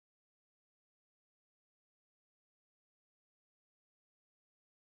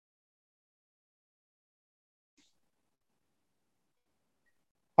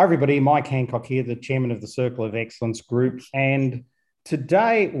Hi, everybody. Mike Hancock here, the chairman of the Circle of Excellence Group. And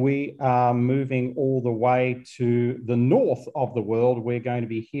today we are moving all the way to the north of the world. We're going to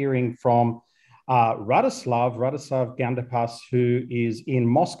be hearing from Radoslav Gandapas, who is in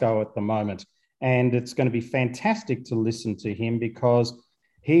Moscow at the moment. And it's going to be fantastic to listen to him because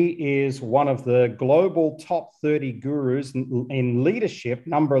he is one of the global top 30 gurus in leadership,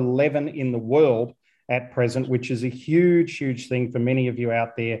 number 11 in the world at present, which is a huge, huge thing for many of you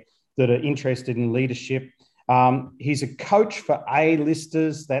out there that are interested in leadership. He's a coach for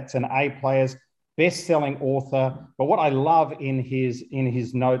A-listers, that's an A players, best-selling author. But what I love in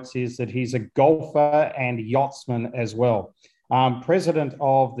his notes is that he's a golfer and yachtsman as well. President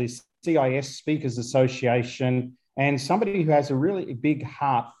of the CIS Speakers Association, and somebody who has a really big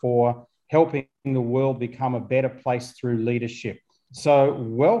heart for helping the world become a better place through leadership. So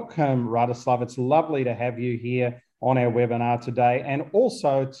welcome, Radoslav. It's lovely to have you here on our webinar today, and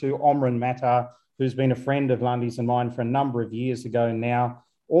also to Omran Matar, who's been a friend of Lundy's and mine for a number of years ago now,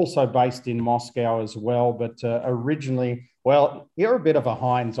 also based in Moscow as well, but originally, well, you're a bit of a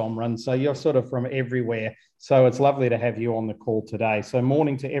Heinz, Omran, so you're sort of from everywhere. So it's lovely to have you on the call today. So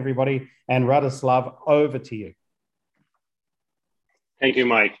morning to everybody, and Radoslav, over to you. Thank you,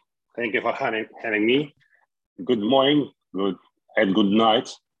 Mike. Thank you for having me. Good morning, good night,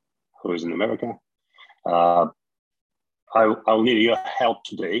 who is in America. I'll need your help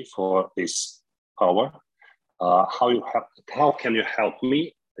today for this hour. How can you help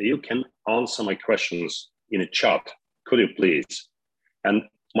me? You can answer my questions in a chat. Could you please? And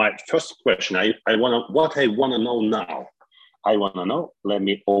my first question, what I wanna know now. I wanna know. Let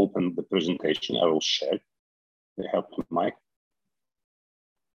me open the presentation. I will share. The help with Mike.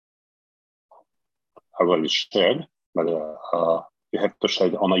 I already shared, but you have to share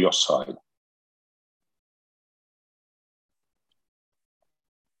it on your side.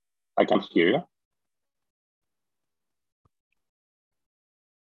 I can hear you.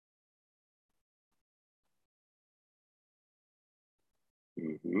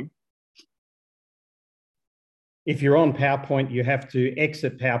 Mm-hmm. If you're on PowerPoint, you have to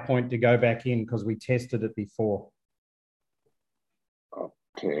exit PowerPoint to go back in because we tested it before.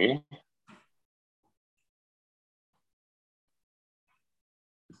 Okay.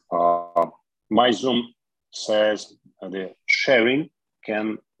 My Zoom says the sharing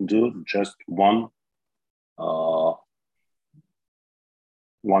can do just one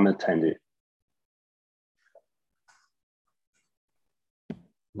attendee.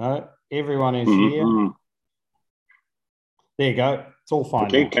 No, everyone is here. There you go. It's all fine.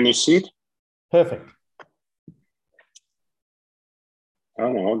 Okay, now. Can you see it? Perfect.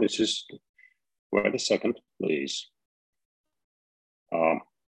 Oh no, this is. Wait a second, please.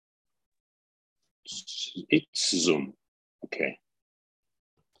 It's Zoom. Okay.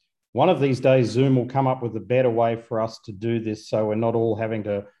 One of these days, Zoom will come up with a better way for us to do this, so we're not all having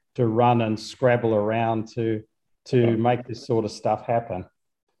to run and scrabble around to make this sort of stuff happen.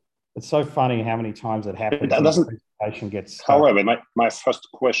 It's so funny how many times it happens. That doesn't. The presentation gets stuck. However, my first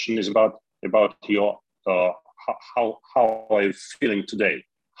question is about your how are you feeling today?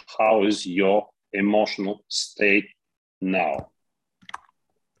 How is your emotional state now?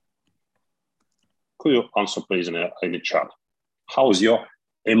 Could you answer, please, in the chat? How is your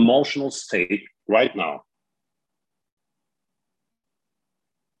emotional state right now?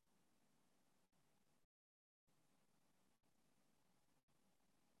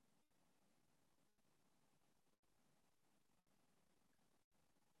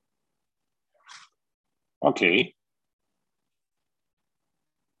 Okay.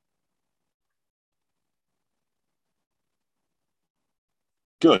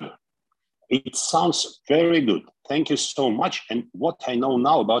 Good. It sounds very good. Thank you so much. And what I know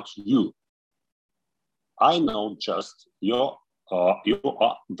now about you, I know just you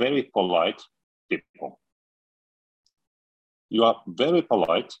are very polite people. You are very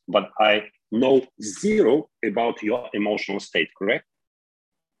polite, but I know zero about your emotional state, correct?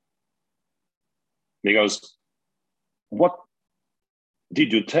 Because what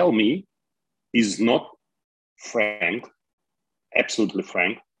did you tell me is not frank, absolutely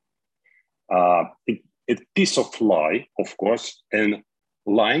frank. A piece of lie, of course, and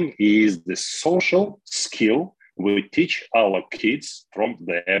lying is the social skill we teach our kids from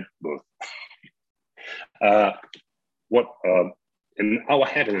their birth. And our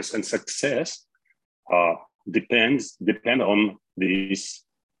happiness and success depend on this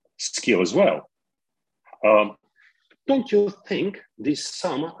skill as well. Don't you think this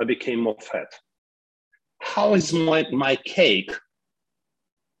summer I became more fat? How is my cake?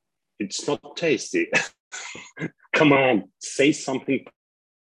 It's not tasty. Come on, say something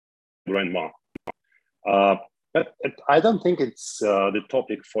grandma. But I don't think it's the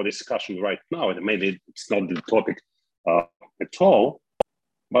topic for discussion right now. Maybe it's not the topic at all,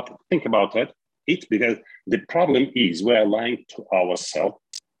 but think about it. Because the problem is we're lying to ourselves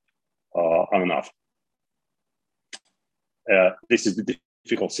enough. This is the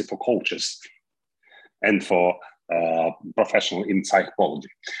difficulty for coaches and for professional in psychology.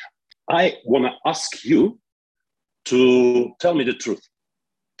 I want to ask you to tell me the truth,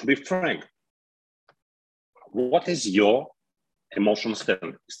 to be frank. What is your emotional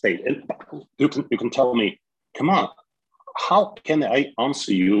state? And you can tell me, come on, how can I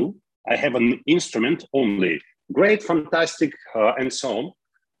answer you? I have an instrument only. Great, fantastic, and so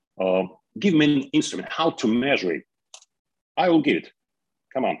on. Give me an instrument, how to measure it. I will give it.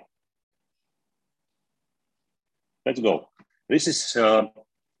 Come on. Let's go. This is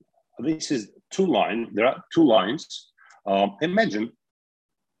two lines. There are two lines. Imagine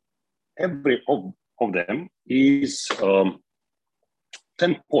every of them is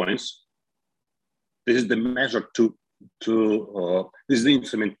 10 points. This is the measure this is the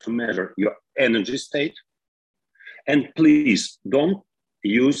instrument to measure your energy state. And please don't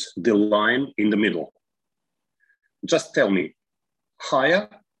use the line in the middle. Just tell me higher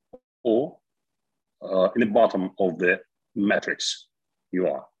or in the bottom of the matrix you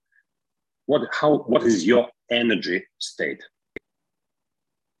are. What is your energy state?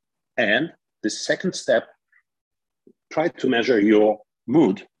 And the second step, try to measure your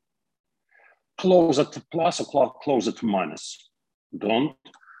mood closer to plus or closer to minus. Don't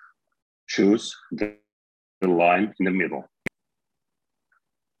choose the line in the middle.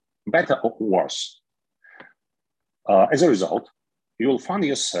 Better or worse. As a result, you will find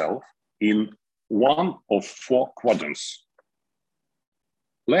yourself in one of four quadrants.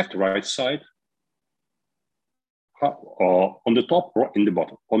 Left, right side, on the top or in the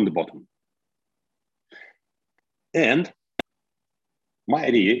bottom, on the bottom. And my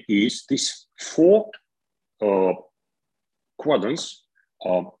idea is these four quadrants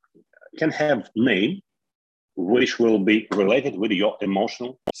can have name which will be related with your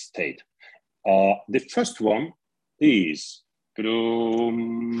emotional state. The first one is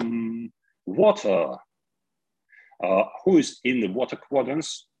water. Who is in the water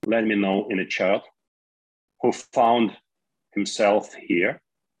quadrants? Let me know in the chat who found himself here.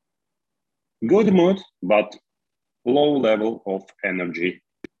 Good mood, but low level of energy.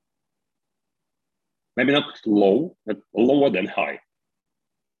 Maybe not low, but lower than high.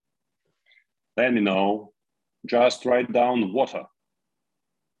 Let me know. Just write down water.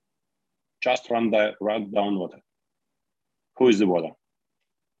 Just write down water. Who is the water?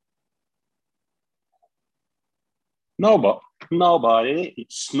 Nobody.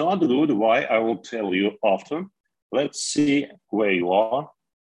 It's not good. Why? I will tell you after. Let's see where you are.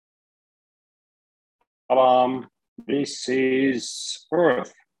 This is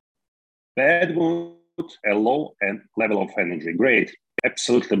Earth. Bad mood, a low level of energy. Great.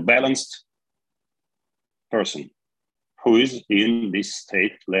 Absolutely balanced person. Who is in this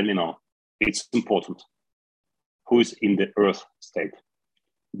state? Let me know. It's important. Who is in the Earth state?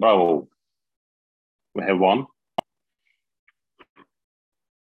 Bravo. We have one.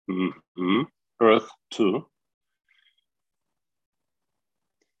 Earth 2.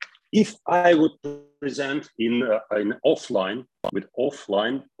 If I would present in offline with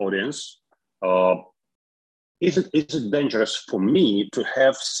offline audience, is it dangerous for me to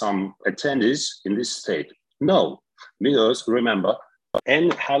have some attendees in this state? No, because remember, any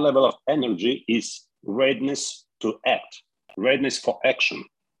high level of energy is readiness to act, readiness for action.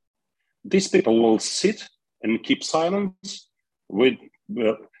 These people will sit and keep silence.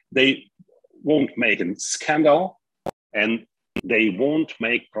 They won't make a scandal, and they won't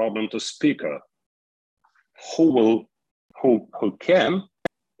make problem to speaker. Who can?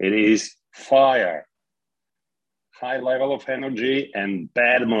 It is fire. High level of energy and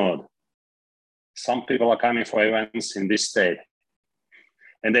bad mood. Some people are coming for events in this state,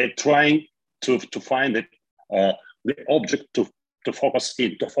 and they're trying to find the object to focus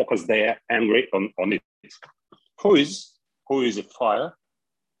in, to focus their anger on it. Who is a fire?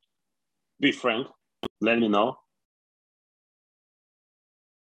 Be frank. Let me know.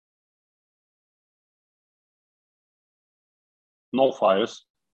 No fires.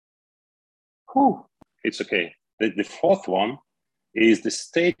 Whew. It's okay. The fourth one is the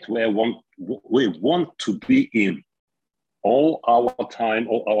state where we want to be in all our time,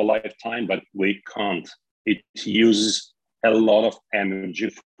 all our lifetime, but we can't. It uses a lot of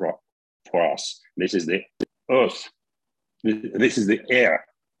energy for us. This is the earth. This is the air.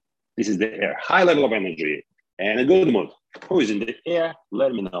 This is the air. High level of energy and a good mood. Who is in the air?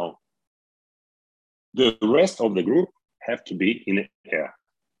 Let me know. The rest of the group have to be in the air.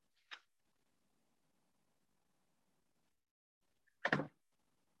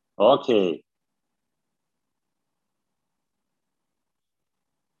 Okay.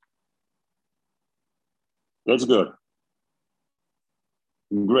 That's good.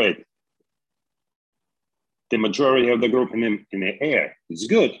 Great. The majority of the group in the air is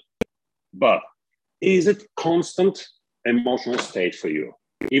good, but is it constant emotional state for you,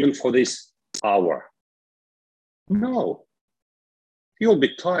 even for this hour? No. You'll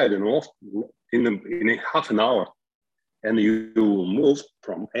be tired in a half an hour, and you will move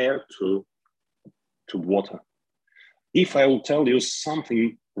from air to water. If I will tell you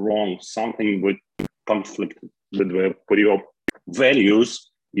something wrong, something with conflict with your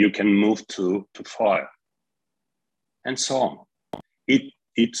values, you can move to fire, and so on.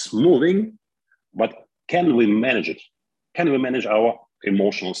 It's moving, but can we manage it? Can we manage our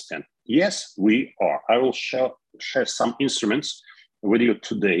emotional stand? Yes, we are. I will share some instruments with you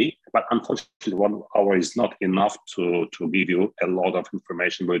today, but unfortunately 1 hour is not enough to give you a lot of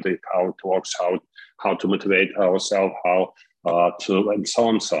information with it, how it works, how to motivate ourselves, how to, and so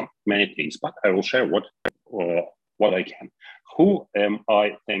on, many things. But I will share what I can. Who am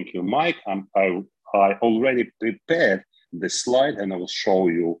I? Thank you, Mike. I already prepared the slide and I will show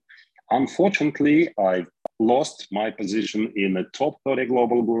you. Unfortunately, I've lost my position in the top 30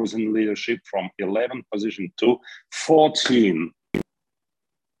 global gurus in leadership from 11th position to 14.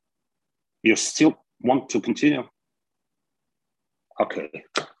 You still want to continue? Okay,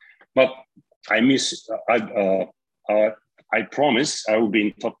 but I promise I will be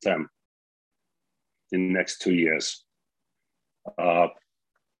in top 10 in the next 2 years.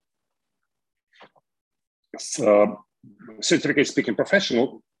 Certificate speaking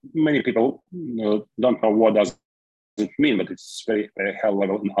professional, many people don't know what does it mean, but it's very, very high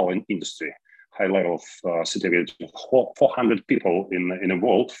level in our industry. High level of certificate, 400 people in the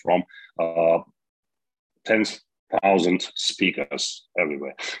world from 10,000 speakers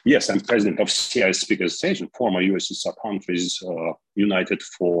everywhere. Yes, I'm president of CI Speakers Association, former USSR countries united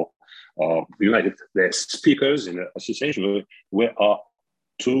the speakers in the association. We are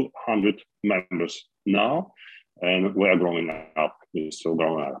 200 members now, and we are growing up. We're still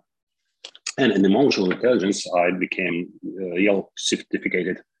growing up. And in emotional intelligence, I became a Yale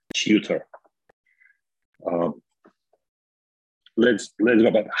certificated tutor. Let's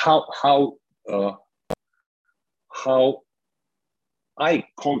go back. How I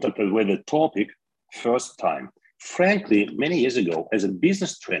contacted with the topic first time. Frankly, many years ago, as a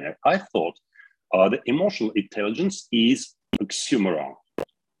business trainer, I thought the emotional intelligence is oxymoron.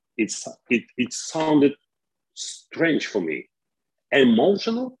 It sounded strange for me.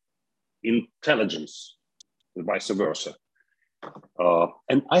 Emotional intelligence, vice versa.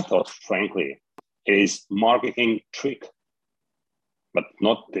 And I thought, frankly, it is marketing trick, but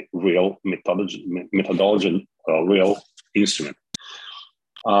not the real methodology, real instrument.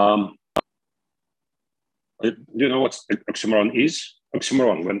 You know what oxymoron is?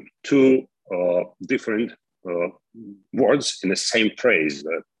 Oxymoron, when two different words in the same phrase,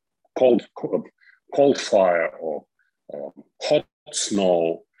 cold fire or hot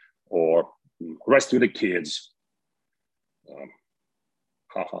snow or rest with the kids.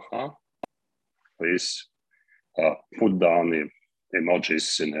 Please put down the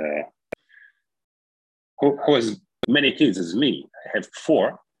emojis in who has many kids as me. I have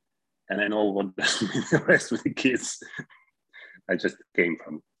 4, and I know what the rest of the kids I just came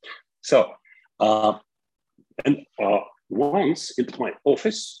from. So, once in my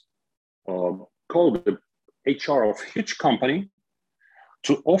office, called the HR of huge company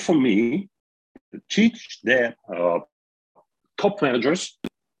to offer me to teach their top managers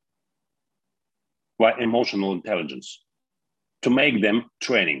by emotional intelligence, to make them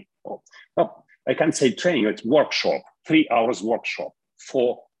training. Well, I can't say training, it's workshop, 3 hours workshop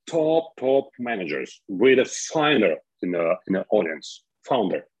for top managers with a founder in the audience,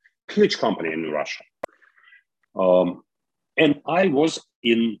 founder, huge company in Russia. And I was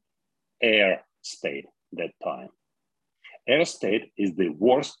in air state that time. Air state is the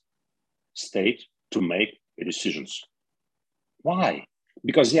worst state to make decisions. Why?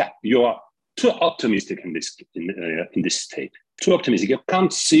 Because you are too optimistic in this state. Too optimistic. You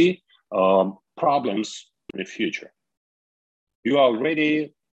can't see problems in the future. You are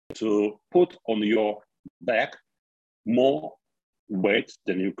ready to put on your back more weight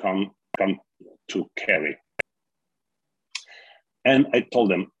than you can to carry. And I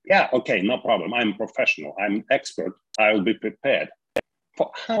told them, okay, no problem. I'm professional. I'm expert. I will be prepared. For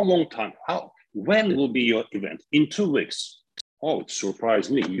how long time? When will be your event? In 2 weeks. Oh, it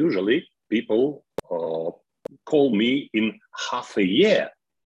surprised me. Usually people call me in half a year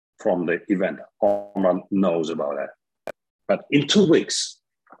from the event. Omran knows about that. But in 2 weeks,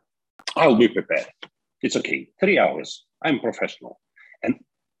 I'll be prepared. It's okay. 3 hours. I'm professional. And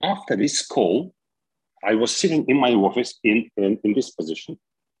after this call, I was sitting in my office in this position,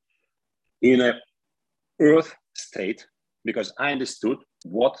 in a earth state, because I understood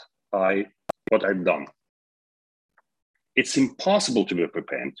what I've done. It's impossible to be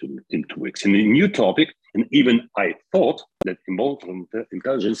prepared in 2 weeks in a new topic. And even I thought that emotional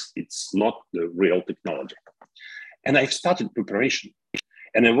intelligence, it's not the real technology. And I started preparation.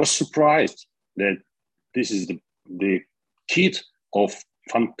 And I was surprised that this is the kit of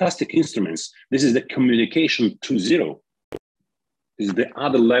fantastic instruments. This is the communication 2.0. This is the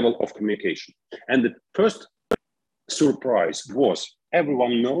other level of communication. And the first surprise was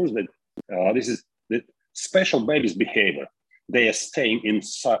everyone knows that this is the special babies behavior. They are staying in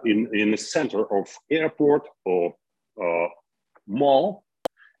the center of airport or mall,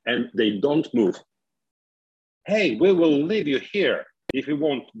 and they don't move. Hey, we will leave you here if you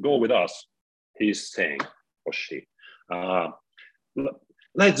won't go with us, he's saying, or she.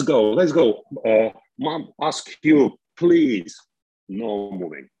 Let's go. Mom, ask you, please. No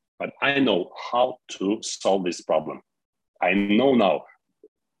moving. But I know how to solve this problem. I know now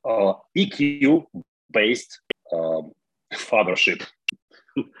EQ-based fathership.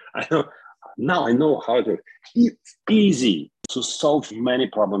 I know how to. It's easy to solve many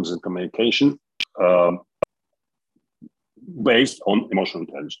problems in communication based on emotional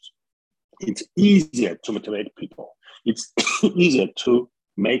intelligence. It's easier to motivate people. It's easier to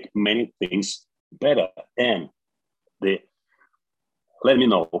make many things better. And let me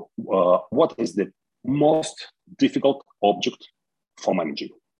know what is the most difficult object for managing.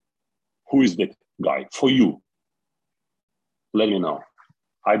 Who is the guy for you? Let me know.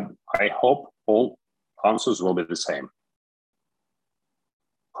 I hope all answers will be the same.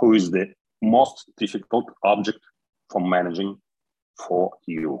 Who is the most difficult object for managing for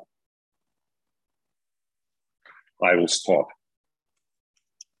you? I will start.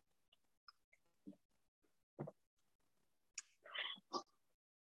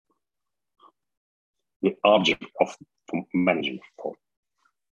 The object of managing for.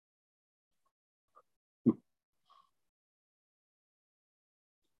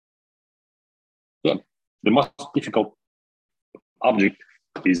 Yeah, the most difficult object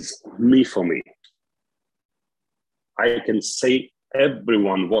is me for me. I can say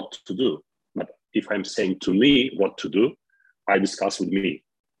everyone what to do, but if I'm saying to me what to do, I discuss with me.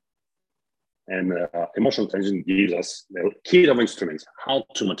 And emotional intelligence gives us the kit of instruments, how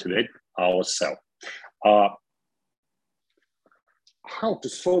to motivate ourselves. How to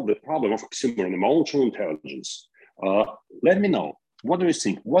solve the problem of oxymoron, emotional intelligence. Let me know, what do you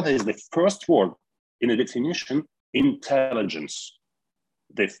think? What is the first word in the definition? Intelligence.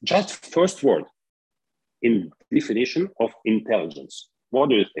 The just first word in definition of intelligence. What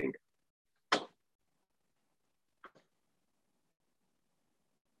do you think?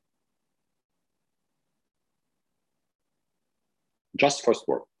 Just first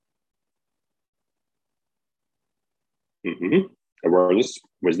word. Awareness,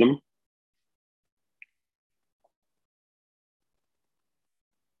 wisdom.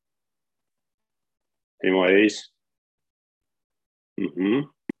 Anyways.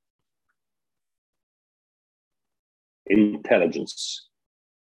 Intelligence.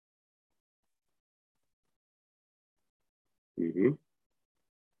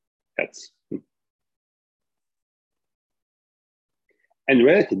 That's. And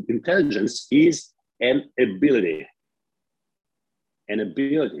relative intelligence is an ability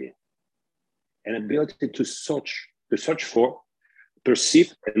to search for,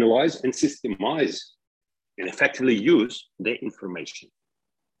 perceive, analyze, and systemize, and effectively use the information.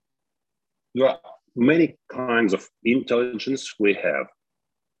 There are many kinds of intelligence we have: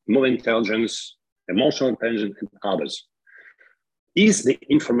 moral intelligence, emotional intelligence, and others. Is the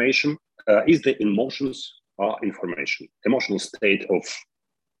emotions are information? Emotional state of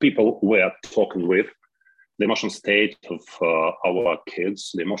people we are talking with, the emotional state of our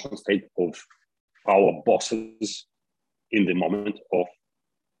kids, the emotional state of our bosses in the moment of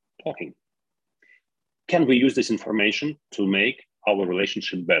talking. Can we use this information to make our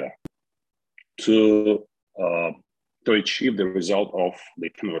relationship better, to achieve the result of the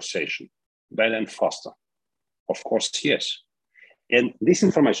conversation better and faster? Of course, yes. And this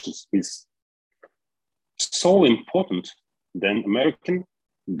information is so important that American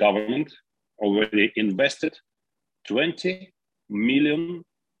government already invested $20 million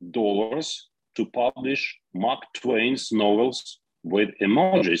to publish Mark Twain's novels with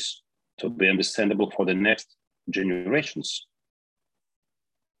emojis to be understandable for the next generations.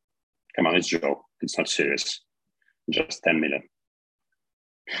 Come on, it's a joke. It's not serious. Just 10 million,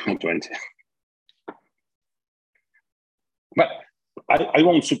 not 20. But I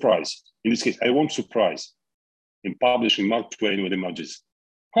won't surprise. In this case, I won't surprise in publishing Mark Twain with emojis.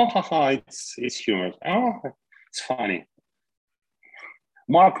 Ha ha ha, it's humor. Oh, it's funny.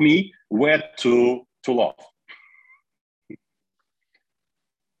 Mark me where to laugh.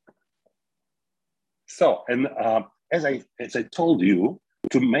 So, and as I told you,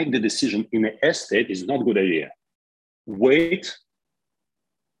 to make the decision in an estate is not a good idea. Wait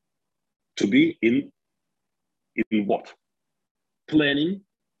to be in what? Planning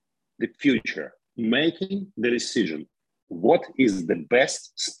the future, making the decision. What is the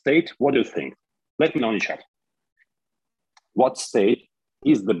best state? What do you think? Let me know in the chat. What state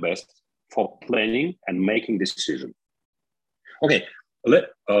is the best for planning and making decision? Okay, let's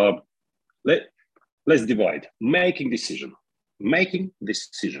divide. Making decision. Making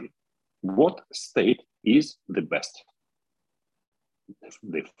decision. What state is the best?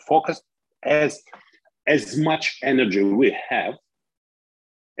 The focus, as much energy we have,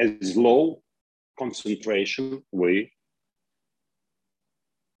 as low concentration we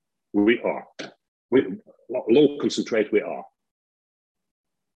are. Low concentrate we are.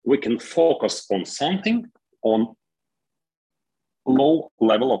 We can focus on something on low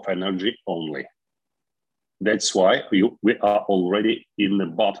level of energy only. That's why we are already in the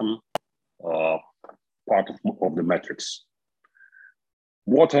bottom part of the matrix.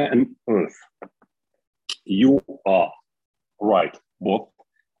 Water and earth. You are right, both.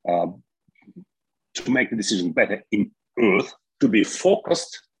 To make the decision better in earth, to be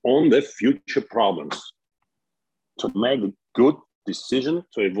focused on the future problems, to make a good decision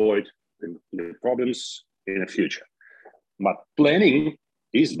to avoid the problems in the future. But planning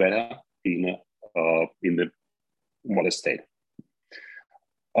is better in the water state.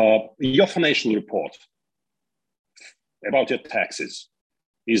 Your financial report about your taxes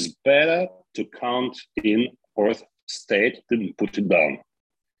is better to count in earth state than put it down.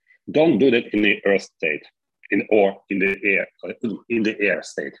 Don't do that in the earth state, in the air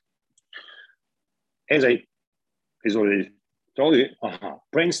state. As I already told you,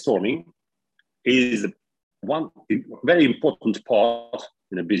 brainstorming is one very important part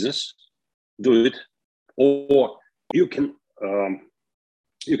in a business. Do it, or you can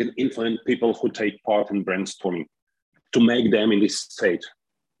influence people who take part in brainstorming to make them in this state.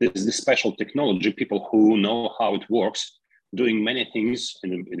 There's this special technology, people who know how it works, doing many things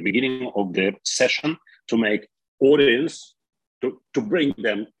in the beginning of the session to make audience, to bring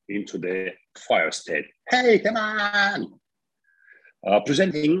them into the fire state. Hey, come on!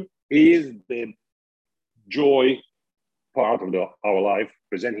 Presenting is the joy part of our life.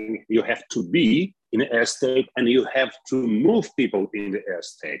 Presenting, you have to be in the air state and you have to move people in the air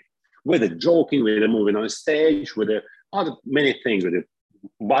state. With the joking, with the moving on the stage, with the other many things, with the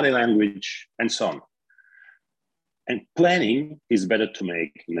body language and so on. And planning is better to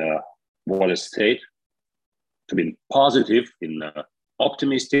make in a water state, to be positive, in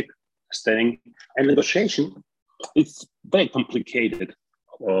optimistic staying. And negotiation, it's very complicated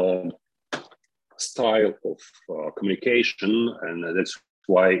style of communication, and that's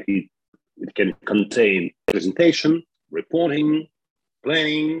why it can contain presentation, reporting,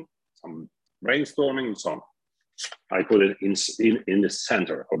 planning, some brainstorming, and so on. I put it in the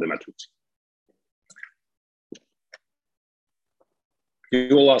center of the matrix.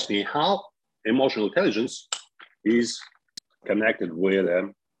 You will ask me how emotional intelligence is connected with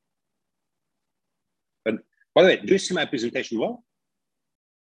but by the way, do you see my presentation well?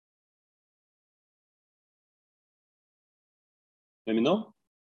 Let me know.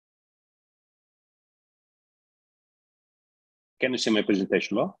 Can you see my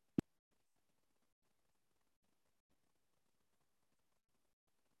presentation well?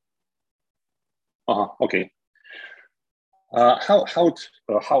 Okay. How it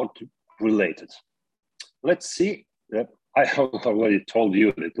related? Let's see. I have already told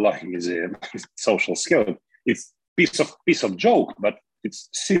you that lying is a social skill. It's piece of joke, but it's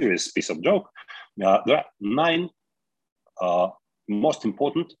serious piece of joke. There are 9 most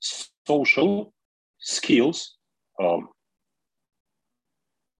important social skills.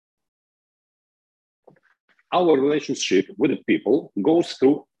 Our relationship with the people goes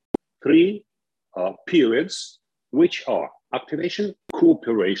through 3 periods, which are activation,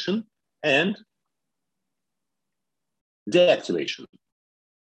 cooperation, and deactivation.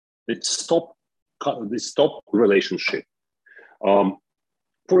 It's stop relationship.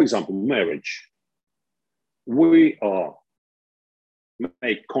 For example, marriage. We are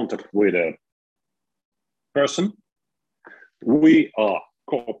make contact with a person, we are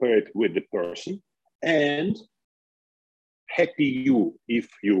cooperate with the person, and happy you if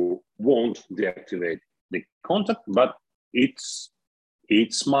you won't deactivate the contact, but it's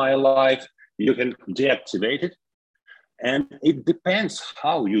my life. You can deactivate it, and it depends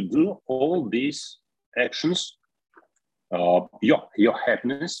how you do all these actions. Your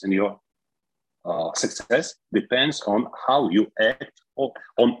happiness and your success depends on how you act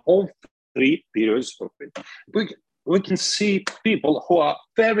on all three periods of it. We can see people who are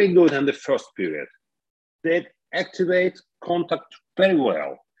very good in the first period. They activate contact very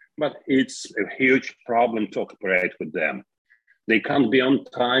well, but it's a huge problem to operate with them. They can't be on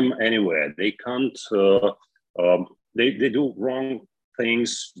time anywhere. They can't, they do wrong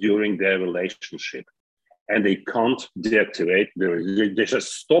things during their relationship, and they can't deactivate. They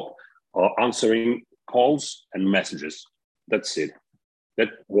just stop answering calls and messages. That's it.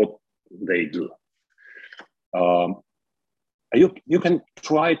 That's what they do. You can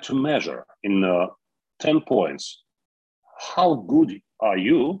try to measure in 10 points how good are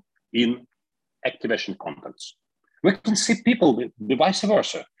you in activation contacts. We can see people the vice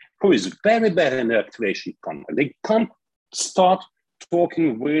versa, who is very bad in the activation contact. They can't start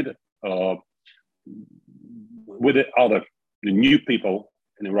talking with the new people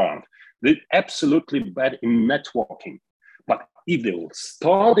around. They're absolutely bad in networking. But if they will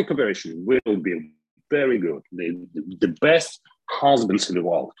start the cooperation, will be very good. They're the best husbands in the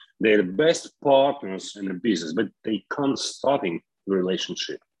world. They're the best partners in the business, but they can't start a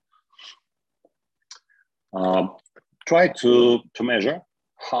relationship. Try to measure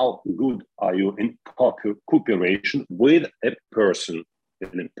how good are you in cooperation with a person,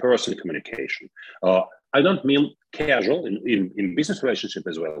 in person communication. I don't mean casual in business relationship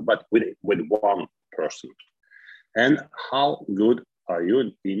as well, but with one person. And how good are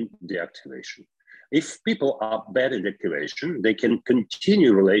you in deactivation? If people are bad in deactivation, they can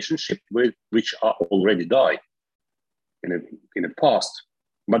continue relationship with which are already died in the past,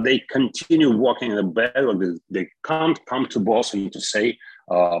 but they continue working in a battle. They can't come to boss and to say,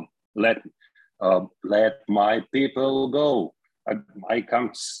 let my people go. I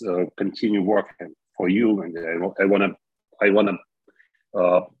can't continue working for you, and I wanna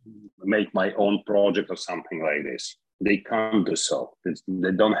make my own project or something like this. They can't do so.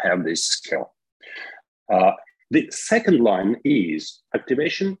 They don't have this skill. The second line is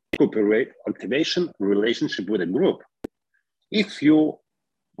activation relationship with a group. If you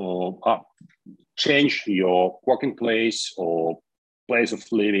change your working place or place of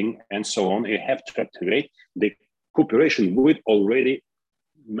living and so on, you have to activate the cooperation with already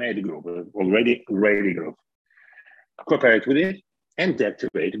made group, already ready group. Cooperate with it and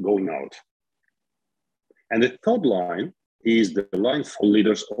deactivate going out. And the third line is the line for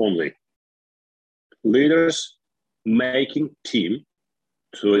leaders only. Leaders making team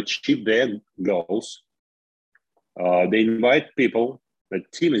to achieve their goals. They invite people,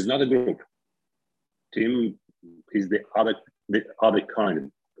 but team is not a group. Team is the other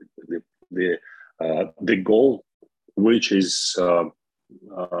kind. The goal, which is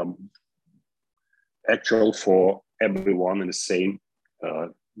actual for everyone in the same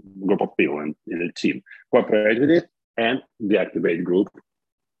group of people in a team. Cooperate with it and deactivate group,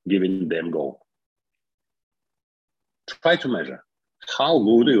 giving them goal. Try to measure how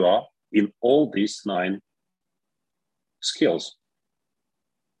good you are in all these 9 skills.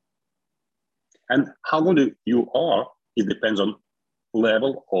 And how good you are, it depends on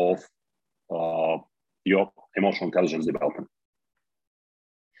level of your emotional intelligence development.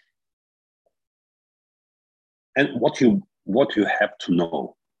 And what you have to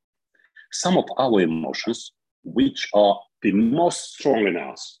know, some of our emotions, which are the most strong in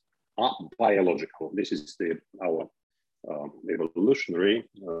us, are biological. This is our evolutionary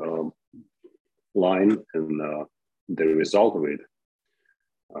line and the result of it.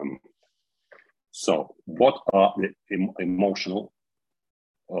 So what are the emotional,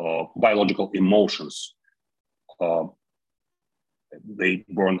 biological emotions they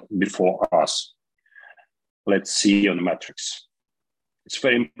born before us? Let's see on the matrix. It's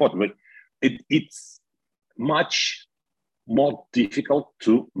very important, but it's much more difficult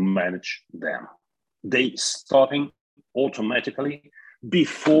to manage them. They starting automatically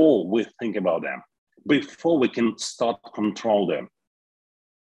before we think about them, before we can start control them.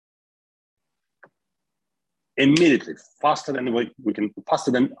 Immediately, faster than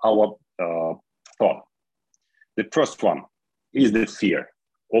faster than our thought. The first one is the fear.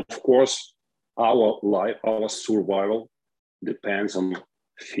 Of course, our life, our survival depends on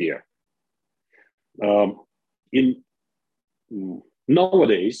fear. In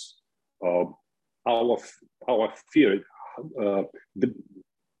Nowadays, our fear,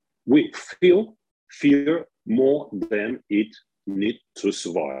 we feel fear more than it need to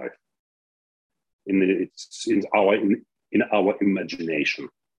survive. In our imagination,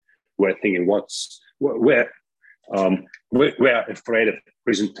 we're thinking we're afraid of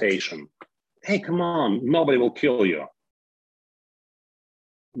presentation. Hey, come on, nobody will kill you.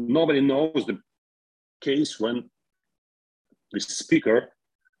 Nobody knows the case when the speaker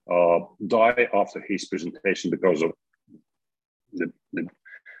died after his presentation because of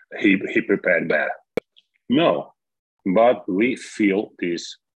he prepared bad. No, but we feel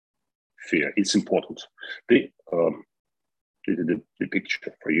this fear. It's important. The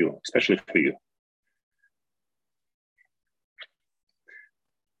picture for you, especially for you.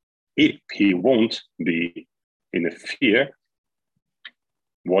 If he won't be in a fear,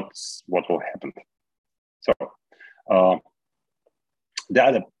 what will happen? So the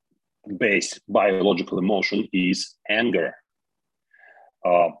other base biological emotion is anger.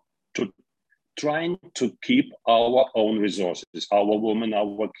 Trying to keep our own resources, our women,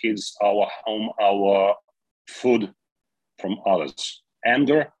 our kids, our home, our food from others.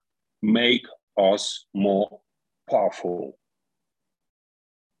 Anger make us more powerful.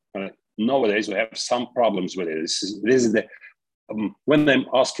 Nowadays, we have some problems with it. This is the when I'm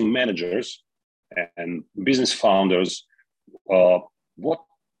asking managers and business founders,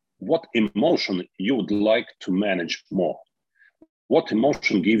 what emotion you would like to manage more? What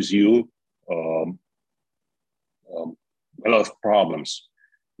emotion gives you a lot of problems?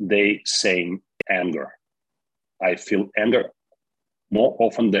 They say anger. I feel anger more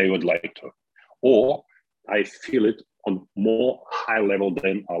often than they would like to, or I feel it on more high level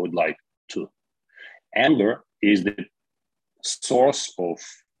than I would like to. Anger is the source of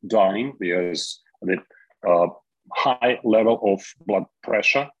dying because the high level of blood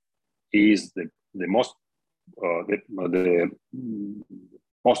pressure is the most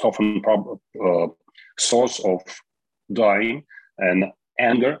most often source of dying, and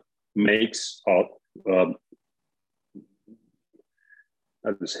anger makes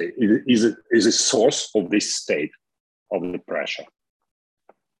is a source of this state of the pressure.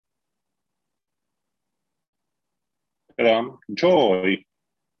 Joy,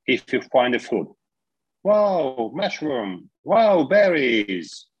 if you find a food. Wow, mushroom. Wow,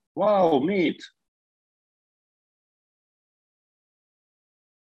 berries. Wow, meat.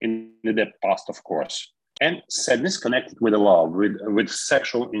 In the past, of course. And sadness connected with love, with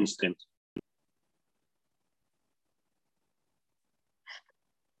sexual instinct.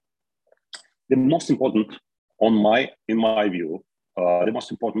 The most important, in my view, the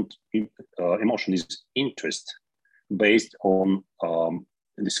most important emotion is interest, based on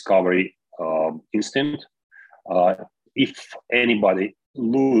discovery instinct. If anybody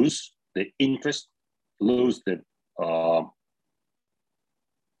lose the interest, lose the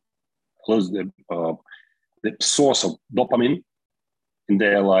source of dopamine in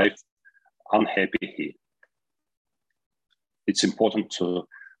their life, unhappy he. It's important to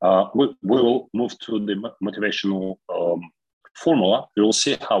we will move to the motivational formula. We will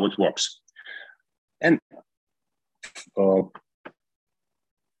see how it works. And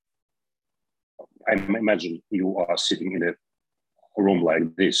I imagine you are sitting in a room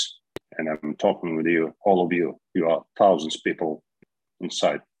like this, and I'm talking with you, all of you. You are thousands of people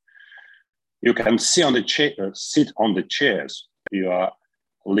inside. You can sit on the chairs. You are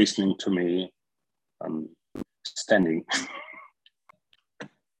listening to me and standing.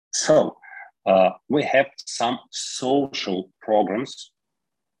 So we have some social programs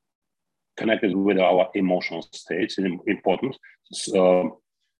connected with our emotional states. It's important.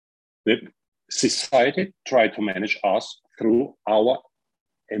 The society try to manage us through our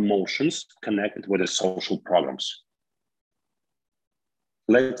emotions connected with the social programs.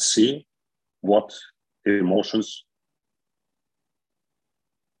 Let's see what emotions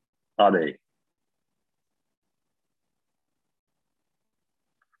are they.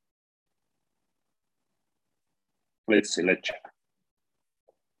 Let's see, let's check.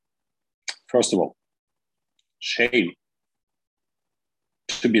 First of all, shame.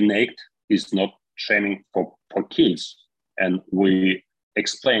 To be naked is not shaming for kids. And we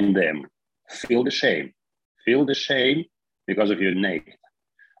explain them, feel the shame. Feel the shame because of your naked.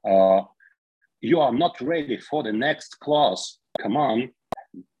 You are not ready for the next class. Come on,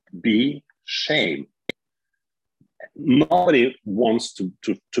 be shame. Nobody wants to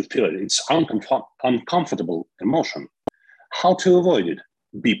feel it. It's uncomfortable emotion. How to avoid it?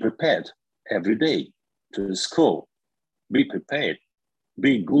 Be prepared every day to the school. Be prepared.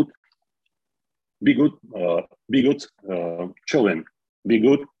 Be good children. be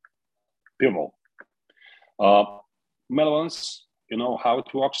good people. Malevolence, you know how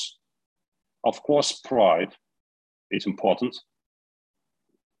it works. Of course, pride is important.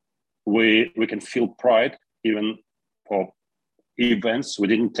 We can feel pride even for events we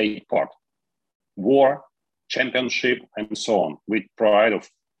didn't take part. War, championship, and so on. With pride of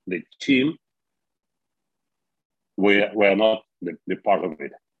the team, we're not the part of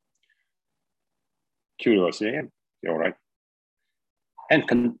it. Curiosity, you're right. And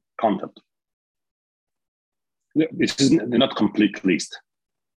content. This is not complete list.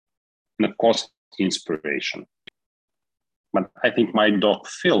 And of course, inspiration. But I think my dog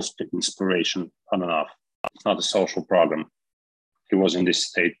feels the inspiration on enough. It's not a social program. He was in this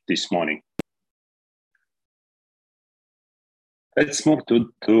state this morning. Let's move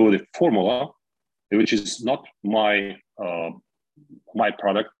to the formula, which is not my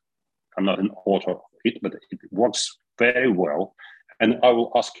product. I'm not an author of it, but it works very well. And I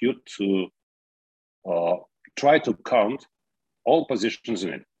will ask you to try to count all positions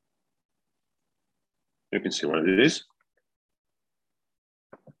in it. You can see what it is.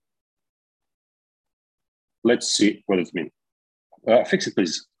 Let's see what it means. Fix it,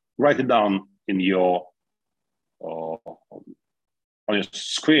 please. Write it down in your on your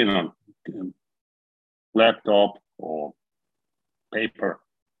screen, on laptop or paper.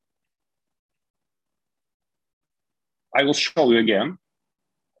 I will show you again.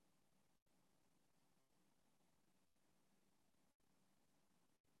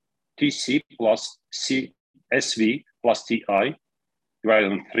 TC plus CSV plus TI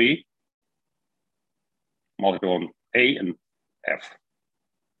divided on 3 multiple on A and F.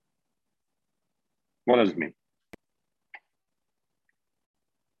 What does it mean?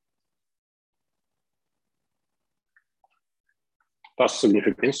 Task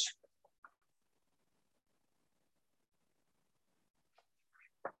significance.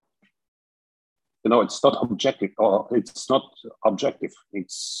 You know, it's not objective, or it's not objective,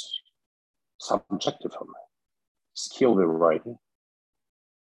 it's subjective. Skill variety.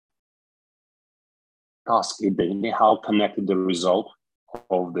 Task identity, how connected the result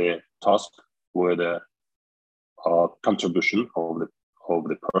of the task with the contribution of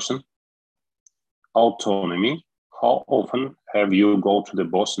the person. Autonomy, how often have you go to the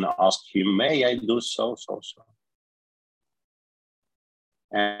boss and ask him, may I do so?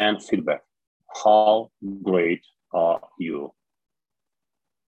 And feedback, how great are you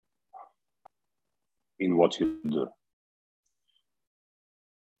in what you do?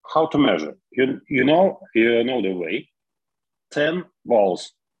 How to measure? You know the way. 10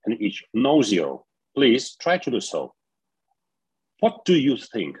 balls in each, no 0. Please try to do so. What do you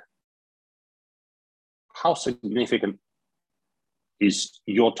think? How significant is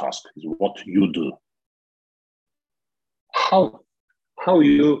your task? Is what you do? How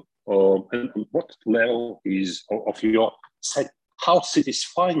you and what level is of your set? How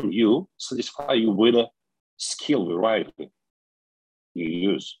satisfy you with a skill variety you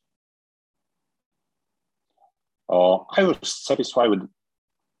use? I was satisfied with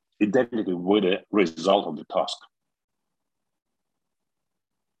identity with the result of the task.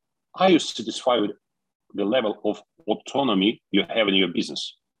 Are you satisfied with the level of autonomy you have in your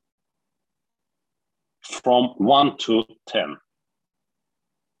business? From 1 to 10.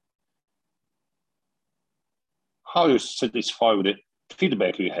 How are you satisfied with the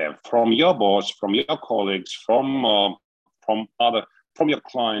feedback you have from your boss, from your colleagues, from your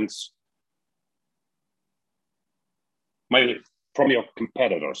clients, maybe from your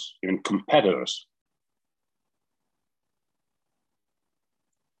competitors, even competitors?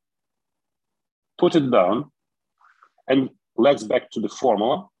 Put it down and let's back to the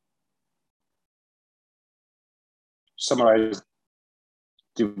formula. Summarize,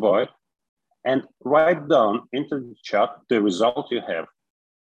 divide, and write down into the chat the result you have.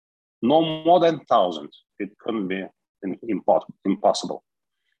 No more than 1,000. It couldn't be impossible.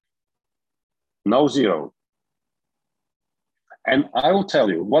 No 0. And I will tell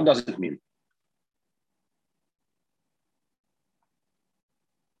you, what does it mean?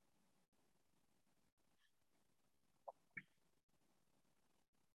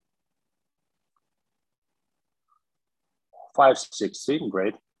 Five, 16,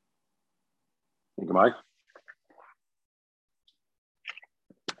 great. Thank you, Mike.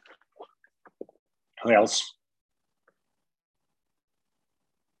 Who else?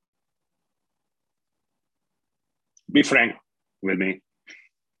 Be frank with me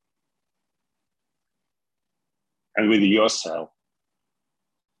and with yourself.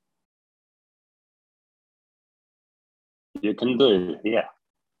 You can do it, yeah.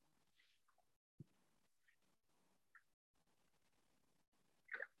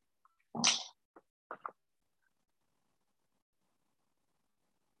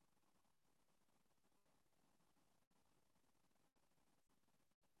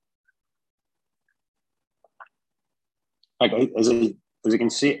 Like as you can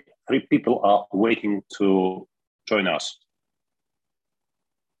see, 3 people are waiting to join us.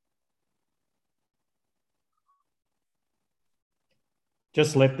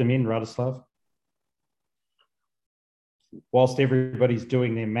 Just let them in, Radislav, whilst everybody's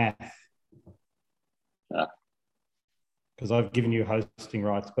doing their math. Yeah. Because I've given you hosting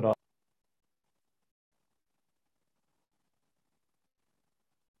rights, but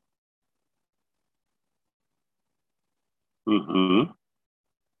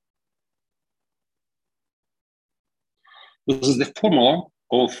This is the formula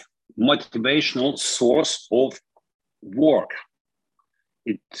of motivational source of work.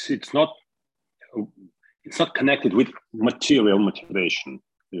 It's not connected with material motivation,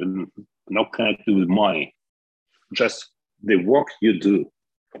 not connected with money, just the work you do.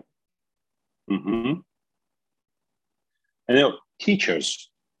 And teachers,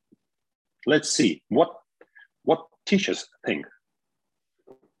 let's see what teachers think.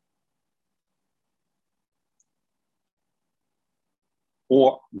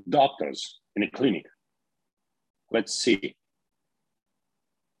 Or doctors in a clinic. Let's see.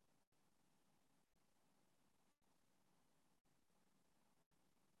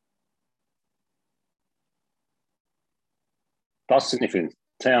 Task significance,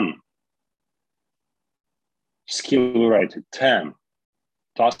 10. Skill variety, 10.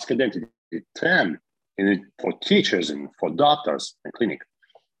 Task identity, 10. And for teachers and for doctors in clinic.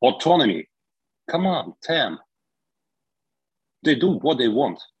 Autonomy, come on, 10. They do what they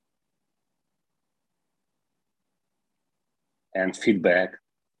want. And feedback,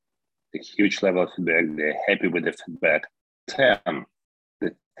 the huge level of feedback, they're happy with the feedback, 10.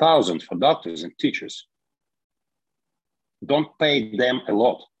 The 1,000 for doctors and teachers. Don't pay them a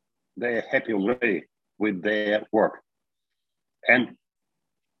lot. They're happy already with their work. And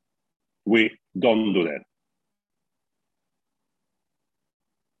we don't do that.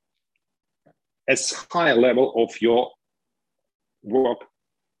 As high a level of your work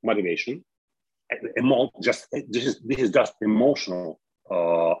motivation, this is just emotional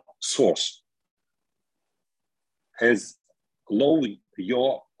source. As low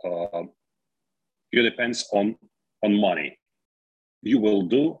your depends on money, you will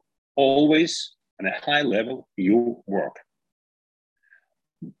do always on a high level you work.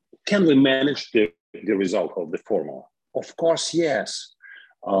 Can we manage the result of the formula? Of course, yes.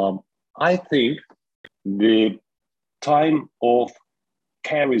 I think the time of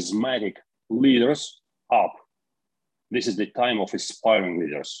charismatic leaders up. This is the time of inspiring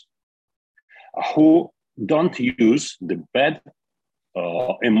leaders who don't use the bad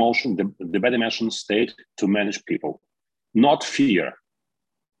emotion, the bad emotion state to manage people. Not fear,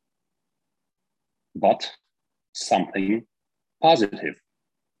 but something positive.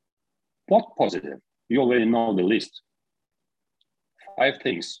 What positive? You already know the list. 5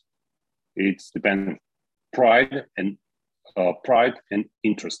 things. It's dependent. Pride and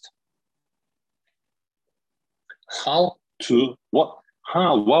interest. How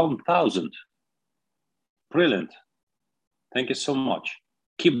 1,000. Brilliant. Thank you so much.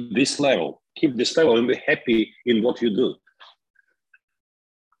 Keep this level and be happy in what you do.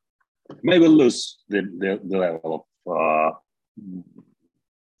 Maybe lose the level of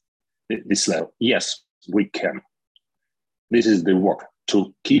this level. Yes, we can. This is the work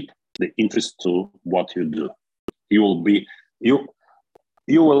to keep the interest to what you do. It will be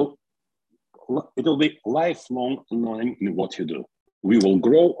lifelong learning in what you do. We will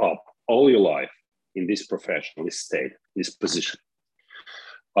grow up all your life in this profession, this state, this position.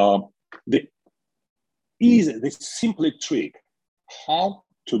 The simple trick, how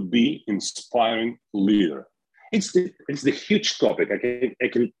to be inspiring leader. It's the huge topic. I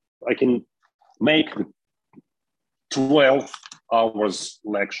can make 12 hours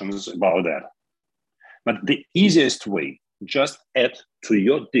lections about that. But the easiest way, just add to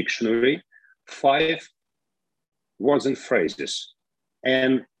your dictionary 5 words and phrases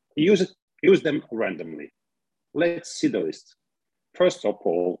and use them randomly. Let's see the list. First of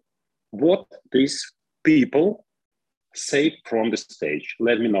all, what these people say from the stage.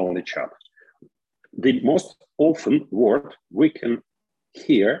 Let me know in the chat. The most often word we can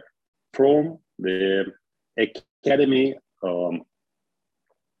hear from the academy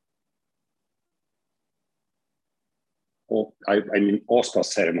Oscar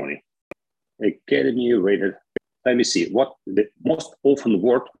ceremony. Academy rated. Let me see what the most often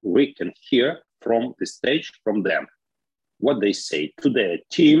word we can hear from the stage from them. What they say to their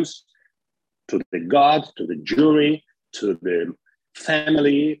teams, to the God, to the jury, to the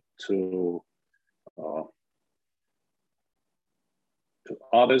family, to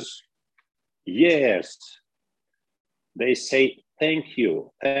others. Yes, they say, thank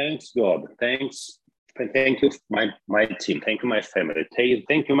you, thanks God, thank you my team, thank you my family,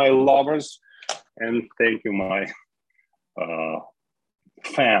 thank you my lovers, and thank you my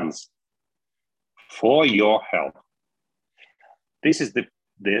fans for your help. This is the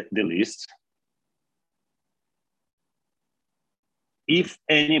list. If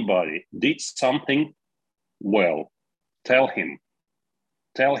anybody did something well, tell him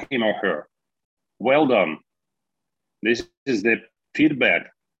or her, well done. This is the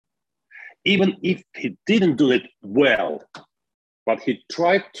feedback. Even if he didn't do it well, but he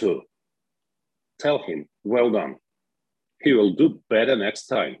tried to, tell him, well done. He will do better next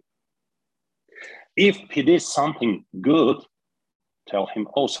time. If he did something good, tell him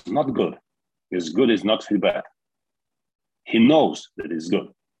also not good. Because good is not feedback. He knows that it's good.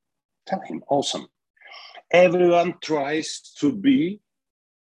 Tell him awesome. Everyone tries to be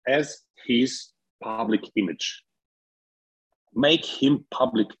as his public image. Make him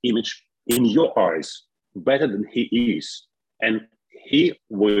public image in your eyes better than he is. And he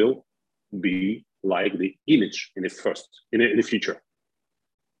will be like the image in the future.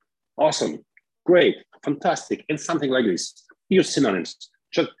 Awesome, great, fantastic, and something like this. Use synonyms,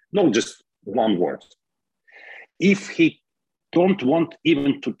 not just one word. If he don't want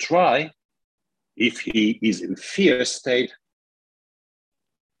even to try, if he is in fear state,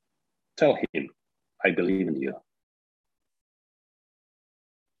 tell him, I believe in you.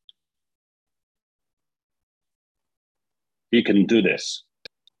 You can do this.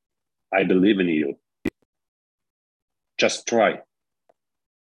 I believe in you. Just try.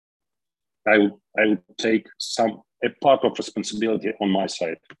 I will take a part of responsibility on my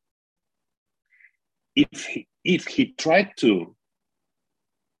side. If he tried to,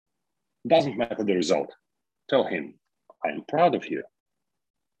 doesn't matter the result. Tell him, I am proud of you.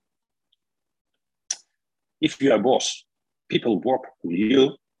 If you are a boss, people work with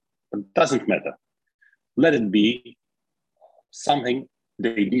you, it doesn't matter. Let it be something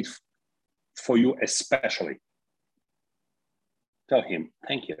they did for you especially. Tell him,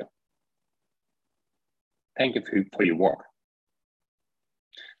 thank you. Thank you for your work.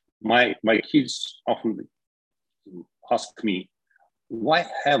 My kids often ask me, why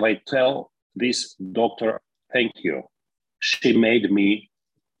have I tell this doctor thank you? She made me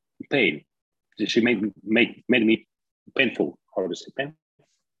pain. She made me painful. How to say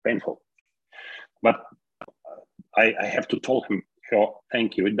painful. But I have to tell him,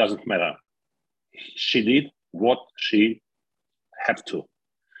 thank you. It doesn't matter. She did what she had to.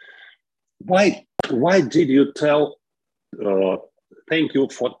 Why did you tell thank you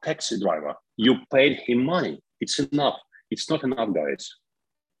for taxi driver? You paid him money. It's enough. It's not enough, guys.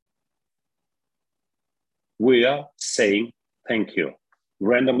 We are saying thank you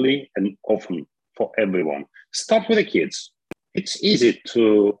randomly and often for everyone. Start with the kids. It's easy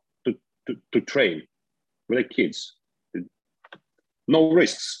to train with the kids. No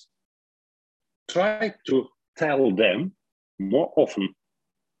risks. Try to tell them more often,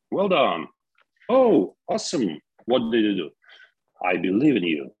 well done. Oh, awesome. What did you do? I believe in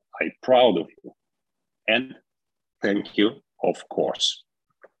you. I'm proud of you. And thank you, of course.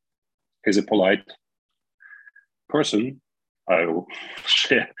 As a polite person, I will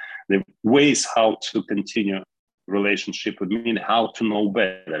share the ways how to continue relationship with me and how to know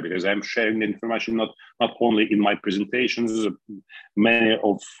better, because I'm sharing the information not only in my presentations, many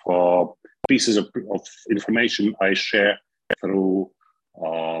of pieces of information I share through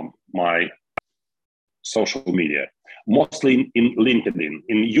my social media, mostly in LinkedIn.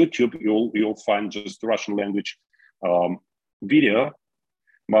 In YouTube, you'll find just Russian language video,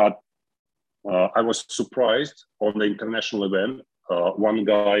 but I was surprised on the international event. One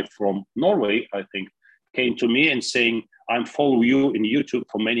guy from Norway, I think, came to me and saying, I'm following you in YouTube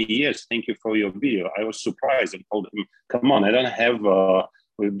for many years. Thank you for your video. I was surprised and told him, come on, I don't have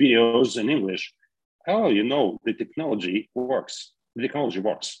videos in English. Oh, the technology works. The technology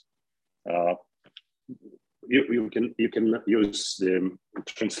works. You can use the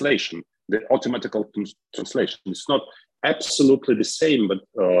translation, the automatic translation. It's not absolutely the same, but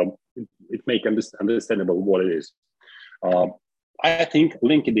it makes understandable what it is. I think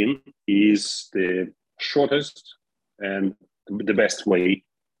LinkedIn is the shortest and the best way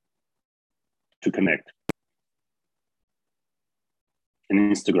to connect.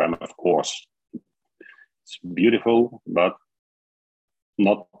 And Instagram, of course, it's beautiful, but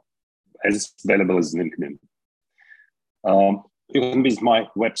not as available as LinkedIn. You can visit my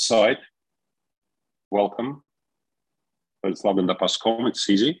website. Welcome. It's Lagendapascom. It's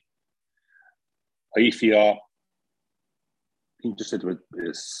easy. If you are interested with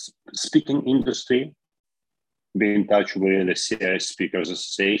this speaking industry, be in touch with the CIS Speakers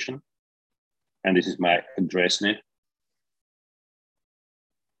Association, and this is my address in it.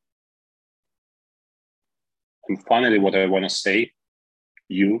 And finally, what I want to say,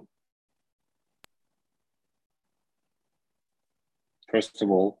 first of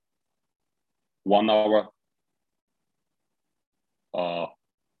all, 1 hour,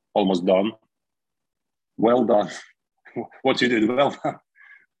 almost done. Well done. What you did, well done.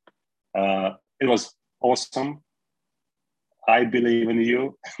 It was awesome. I believe in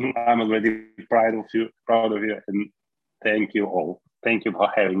you. I'm already proud of you, and thank you all. Thank you for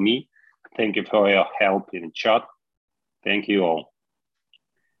having me. Thank you for your help in the chat. Thank you all.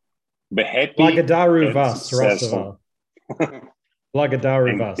 Be happy. Благодарю вас, Rossova.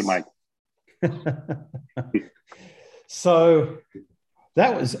 Благодарю вас. Thank you, Mike. So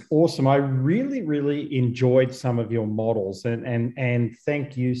that was awesome. I really, really enjoyed some of your models, and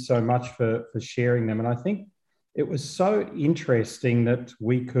thank you so much for sharing them. And I think it was so interesting that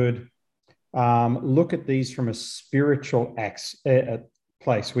we could look at these from a spiritual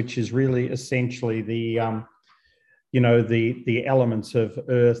place, which is really essentially the elements of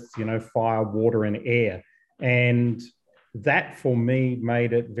earth, fire, water, and air. And that for me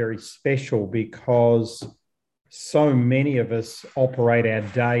made it very special, because so many of us operate our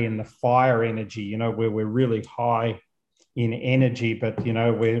day in the fire energy, where we're really high in energy, but,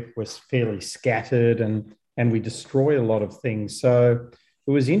 we're fairly scattered and we destroy a lot of things. So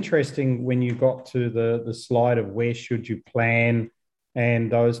it was interesting when you got to the slide of where should you plan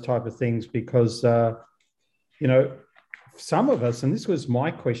and those type of things, because, some of us, and this was my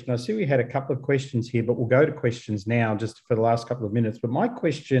question, I see we had a couple of questions here, but we'll go to questions now just for the last couple of minutes. But my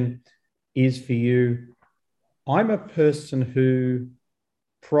question is for you. I'm a person who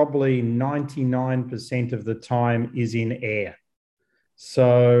probably 99% of the time is in air.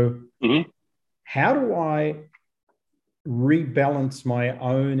 So how do I rebalance my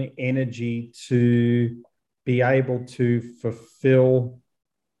own energy to be able to fulfill,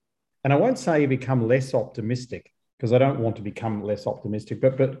 and I won't say become less optimistic, because I don't want to become less optimistic,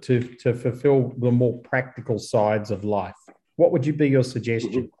 but to fulfill the more practical sides of life? What would be your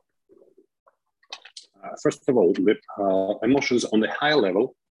suggestion? First of all, with emotions on the high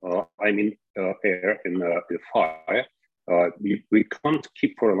level, air and fire, we can't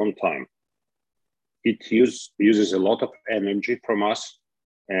keep for a long time. It uses a lot of energy from us,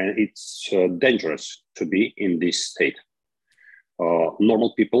 and it's dangerous to be in this state.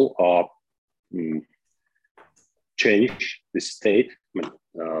 Normal people are change the state.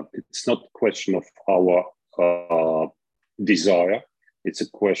 It's not a question of our desire. It's a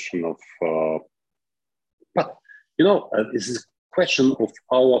question of, this is a question of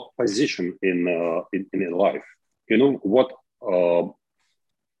our position in life. What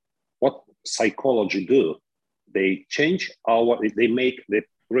psychology do? They they make the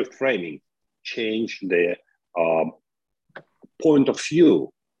reframing, change the point of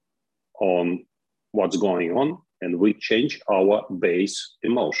view on what's going on, and we change our base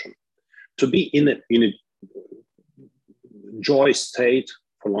emotion. To be in a joy state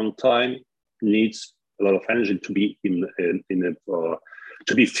for a long time needs a lot of energy. To be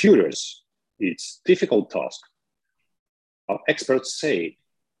to be furious, it's a difficult task. Experts say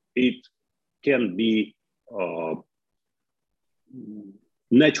it can be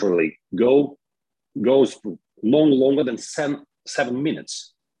naturally goes longer than 7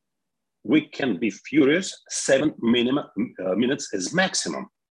 minutes. We can be furious 7 minutes as maximum.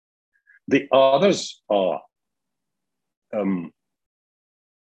 The others are,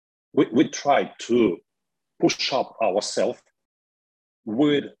 we try to push up ourselves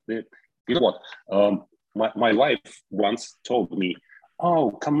with the, my wife once told me,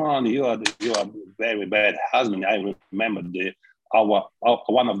 "Oh, come on, you are very bad husband." I remember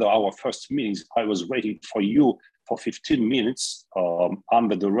one of our first meetings. I was waiting for you for 15 minutes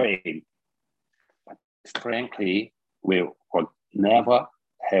under the rain. But frankly, we would never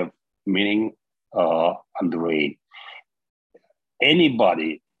have meeting under rain.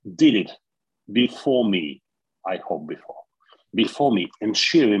 Anybody did it before me. I hope before me, and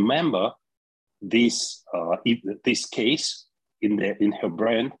she remember this case in her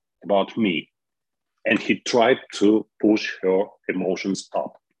brain about me, and he tried to push her emotions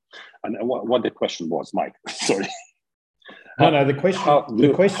up. And what the question was, Mike? Sorry. No. The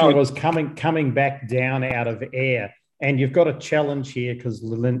question was coming back down out of air, and you've got a challenge here because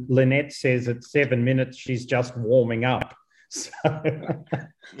Lynette says at 7 minutes she's just warming up. So.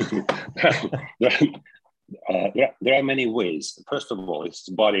 There are many ways. First of all, it's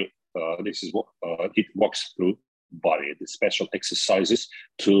body. This is what it walks through body. The special exercises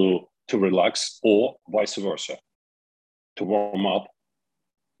to to relax, or vice versa, to warm up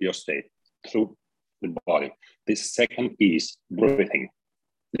your state through the body. The second is breathing.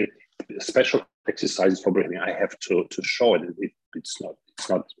 The special exercises for breathing. I have to show it. It's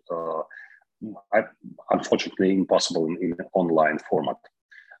not unfortunately impossible in an online format.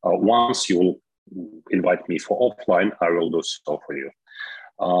 Once you'll invite me for offline, I will do so for you.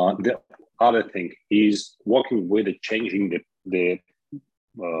 The other thing is working with changing the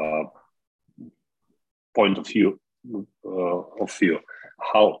point of view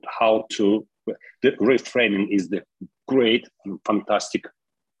how to. The reframing is the great and fantastic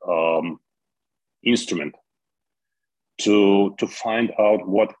instrument to find out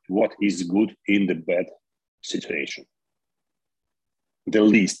what is good in the bad situation. The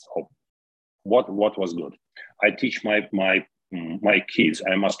least of what was good. I teach my kids.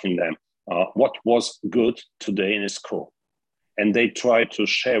 I'm asking them what was good today in school, and they try to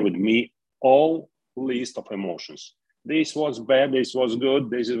share with me all list of emotions. This was bad. This was good.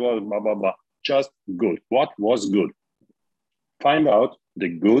 This was blah blah blah. Just good. What was good? Find out the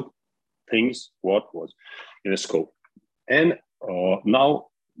good things. What was in the school, and now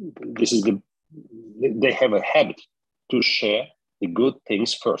this is they have a habit to share the good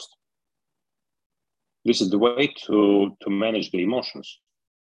things first. This is the way to manage the emotions.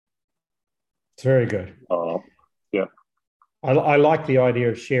 It's very good. Yeah. I like the idea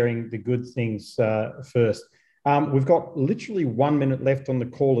of sharing the good things first. We've got literally 1 minute left on the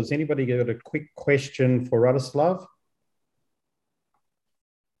call. Has anybody got a quick question for Radoslav?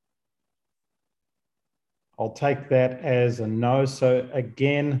 I'll take that as a no. So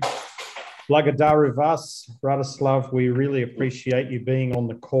again, Blagodaru vas, Radoslav, we really appreciate you being on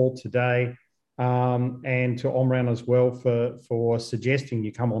the call today. And to Omran as well for suggesting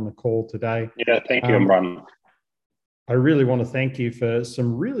you come on the call today. Yeah, thank you, Omran. I really want to thank you for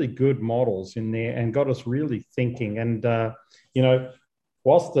some really good models in there and got us really thinking. And,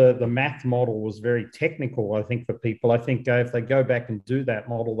 whilst the math model was very technical, I think for people, I think if they go back and do that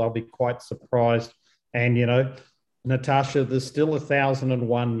model, they'll be quite surprised. And, Natasha, there's still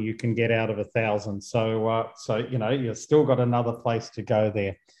 1,001 you can get out of 1,000. So you've still got another place to go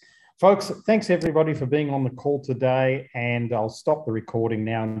there. Folks, thanks everybody for being on the call today, and I'll stop the recording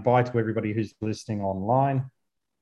now and bye to everybody who's listening online.